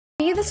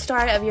Be the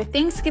star of your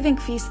Thanksgiving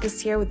feast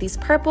this year with these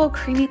purple,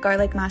 creamy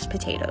garlic mashed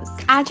potatoes.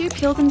 Add your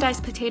peeled and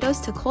diced potatoes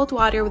to cold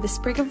water with a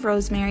sprig of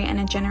rosemary and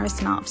a generous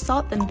amount of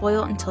salt, then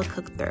boil until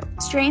cooked through.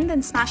 Strain,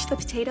 then smash the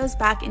potatoes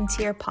back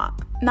into your pot.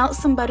 Melt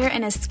some butter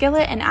in a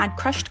skillet and add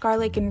crushed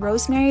garlic and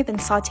rosemary, then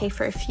saute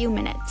for a few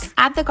minutes.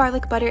 Add the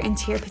garlic butter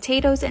into your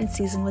potatoes and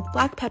season with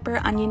black pepper,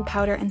 onion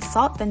powder, and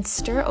salt, then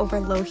stir over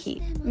low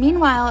heat.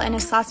 Meanwhile, in a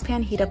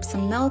saucepan, heat up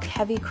some milk,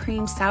 heavy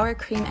cream, sour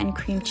cream, and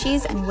cream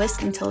cheese, and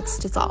whisk until it's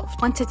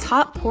dissolved. Once it's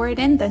hot, pour it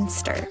in, then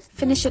stir.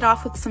 Finish it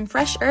off with some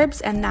fresh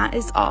herbs, and that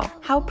is all.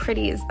 How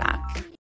pretty is that?